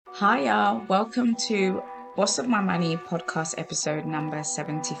Hiya, welcome to Boss of My Money podcast episode number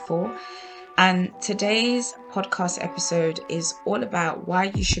 74. And today's podcast episode is all about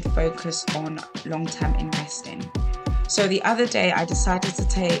why you should focus on long-term investing. So the other day I decided to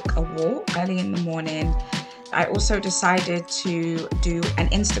take a walk early in the morning. I also decided to do an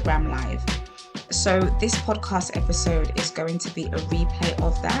Instagram live. So this podcast episode is going to be a replay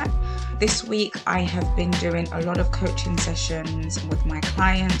of that. This week, I have been doing a lot of coaching sessions with my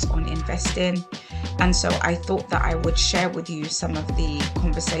clients on investing. And so I thought that I would share with you some of the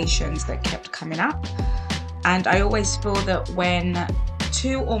conversations that kept coming up. And I always feel that when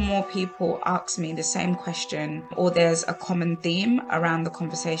two or more people ask me the same question, or there's a common theme around the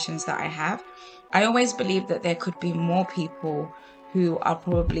conversations that I have, I always believe that there could be more people who are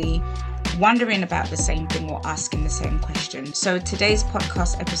probably wondering about the same thing or asking the same question. So today's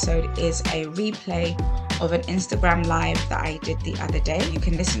podcast episode is a replay of an Instagram live that I did the other day. You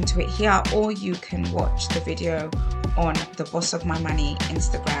can listen to it here, or you can watch the video on the Boss of My Money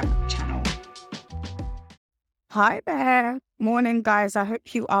Instagram channel. Hi there. Morning, guys. I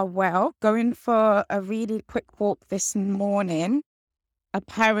hope you are well. Going for a really quick walk this morning.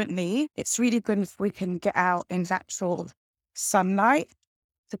 Apparently, it's really good if we can get out in natural sunlight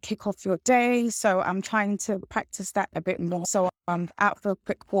to kick off your day. So I'm trying to practice that a bit more. So I'm out for a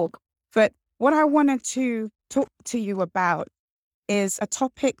quick walk. But what I wanted to talk to you about is a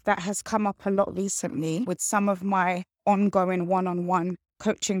topic that has come up a lot recently with some of my ongoing one-on-one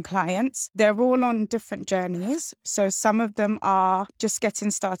coaching clients. They're all on different journeys. So some of them are just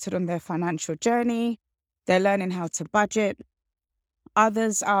getting started on their financial journey. They're learning how to budget.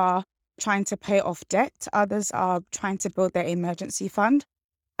 Others are trying to pay off debt. Others are trying to build their emergency fund.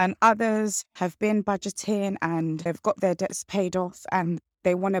 And others have been budgeting and they've got their debts paid off and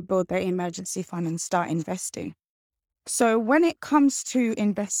they want to build their emergency fund and start investing. So when it comes to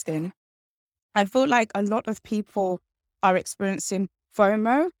investing, I feel like a lot of people are experiencing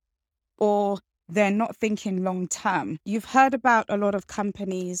FOMO, or they're not thinking long term. You've heard about a lot of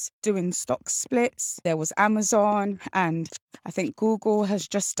companies doing stock splits. There was Amazon, and I think Google has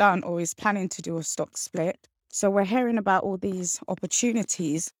just done or is planning to do a stock split. So we're hearing about all these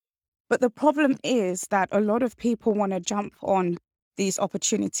opportunities. But the problem is that a lot of people want to jump on these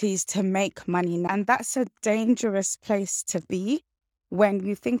opportunities to make money. And that's a dangerous place to be. When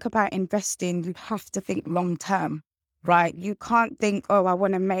you think about investing, you have to think long term, right? You can't think, oh, I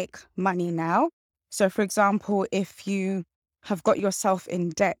want to make money now. So for example, if you have got yourself in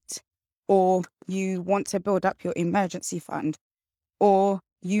debt, or you want to build up your emergency fund, or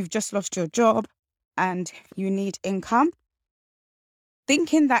you've just lost your job and you need income,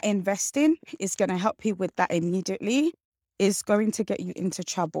 thinking that investing is going to help you with that immediately is going to get you into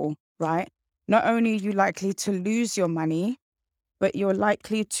trouble, right? Not only are you likely to lose your money, but you're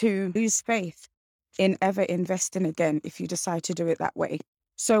likely to lose faith in ever investing again if you decide to do it that way.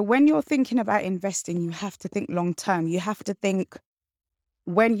 So when you're thinking about investing, you have to think long term. You have to think,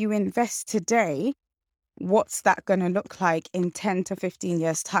 when you invest today, what's that going to look like in 10 to 15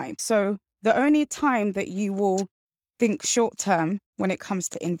 years' time? So the only time that you will think short term when it comes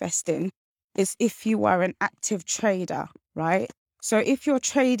to investing is if you are an active trader, right? So if you're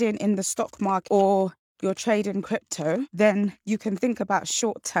trading in the stock market or you're trading crypto, then you can think about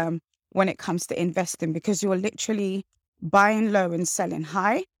short term when it comes to investing, because you're literally buying low and selling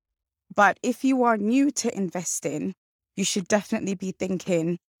high. But if you are new to investing, you should definitely be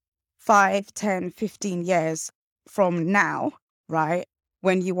thinking 5, 10, 15 years from now, right?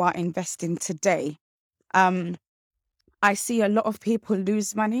 When you are investing today. I see a lot of people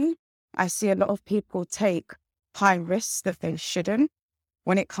lose money. I see a lot of people take high risks that they shouldn't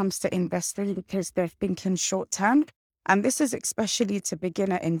when it comes to investing, because they're thinking short term. And this is especially to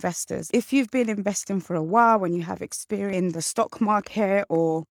beginner investors. If you've been investing for a while, when you have experience in the stock market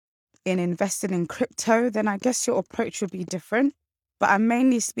or in investing in crypto, then I guess your approach would be different. But I'm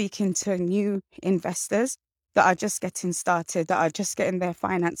mainly speaking to new investors that are just getting started, that are just getting their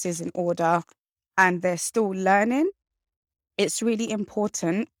finances in order, and they're still learning. It's really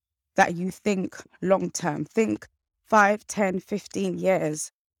important that you think long term. Think 5, 10, 15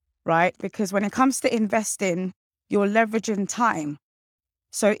 years, right? Because when it comes to investing, you're leveraging time.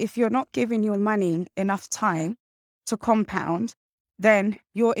 So if you're not giving your money enough time to compound, then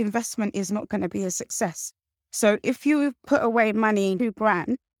your investment is not going to be a success. So if you put away money,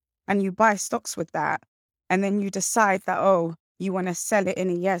 $2,000, and you buy stocks with that, and then you decide that, oh, you want to sell it in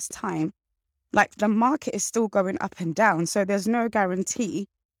a year's time, like, the market is still going up and down. So there's no guarantee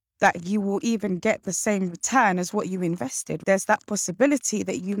that you will even get the same return as what you invested. There's that possibility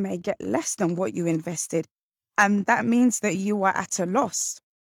that you may get less than what you invested. And that means that you are at a loss.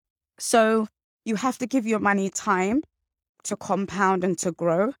 So you have to give your money time to compound and to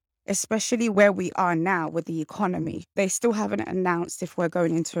grow, especially where we are now with the economy. They still haven't announced if we're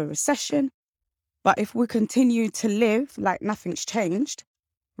going into a recession, but if we continue to live like nothing's changed,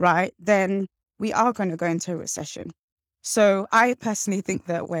 right, then we are going to go into a recession. So I personally think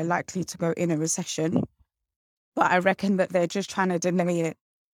that we're likely to go in a recession, but I reckon that they're just trying to delay it,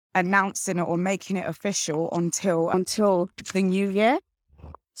 announcing it or making it official until the new year.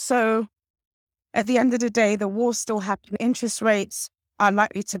 So at the end of the day, the war's still happening. Interest rates are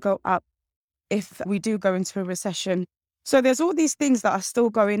likely to go up if we do go into a recession. So there's all these things that are still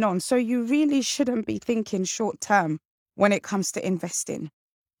going on. So you really shouldn't be thinking short term when it comes to investing.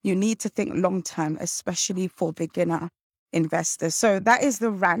 You need to think long term, especially for beginner investors. So that is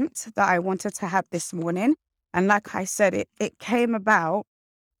the rant that I wanted to have this morning. And like I said, it came about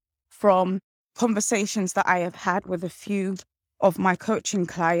from conversations that I have had with a few of my coaching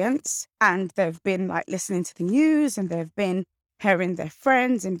clients, and they've been like listening to the news and they've been hearing their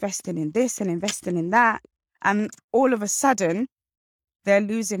friends investing in this and investing in that. And all of a sudden, they're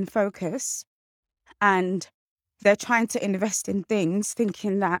losing focus and they're trying to invest in things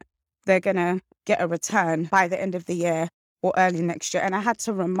thinking that they're going to get a return by the end of the year or early next year. And I had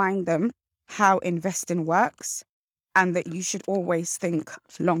to remind them how investing works and that you should always think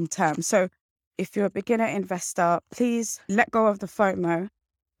long term. So if you're a beginner investor, please let go of the FOMO.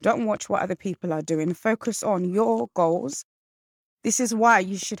 Don't watch what other people are doing. Focus on your goals. This is why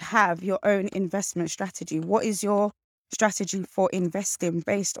you should have your own investment strategy. What is your strategy for investing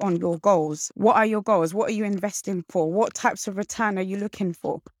based on your goals? What are your goals? What are you investing for? What types of return are you looking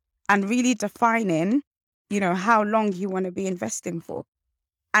for? And really defining, how long you want to be investing for.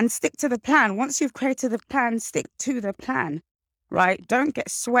 And stick to the plan. Once you've created the plan, stick to the plan, right? Don't get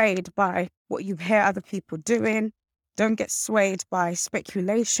swayed by what you hear other people doing. Don't get swayed by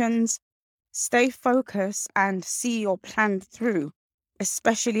speculations. Stay focused and see your plan through,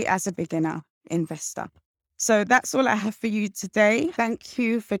 especially as a beginner investor. So that's all I have for you today. Thank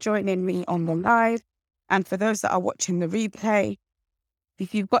you for joining me on the live. And for those that are watching the replay,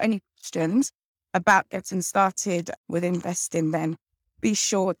 if you've got any questions about getting started with investing, then be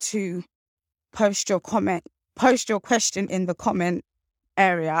sure to post your question in the comment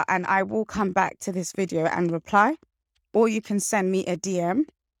area, and I will come back to this video and reply. Or you can send me a DM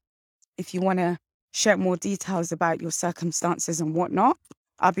if you want to share more details about your circumstances and whatnot.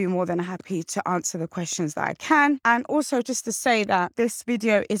 I'll be more than happy to answer the questions that I can. And also just to say that this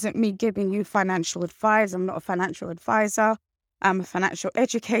video isn't me giving you financial advice. I'm not a financial advisor. I'm a financial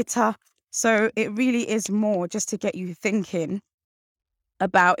educator. So it really is more just to get you thinking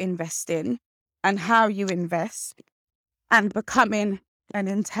about investing and how you invest and becoming an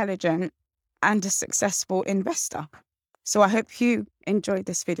intelligent and a successful investor. So I hope you enjoyed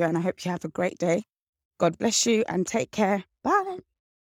this video and I hope you have a great day. God bless you and take care. Bye.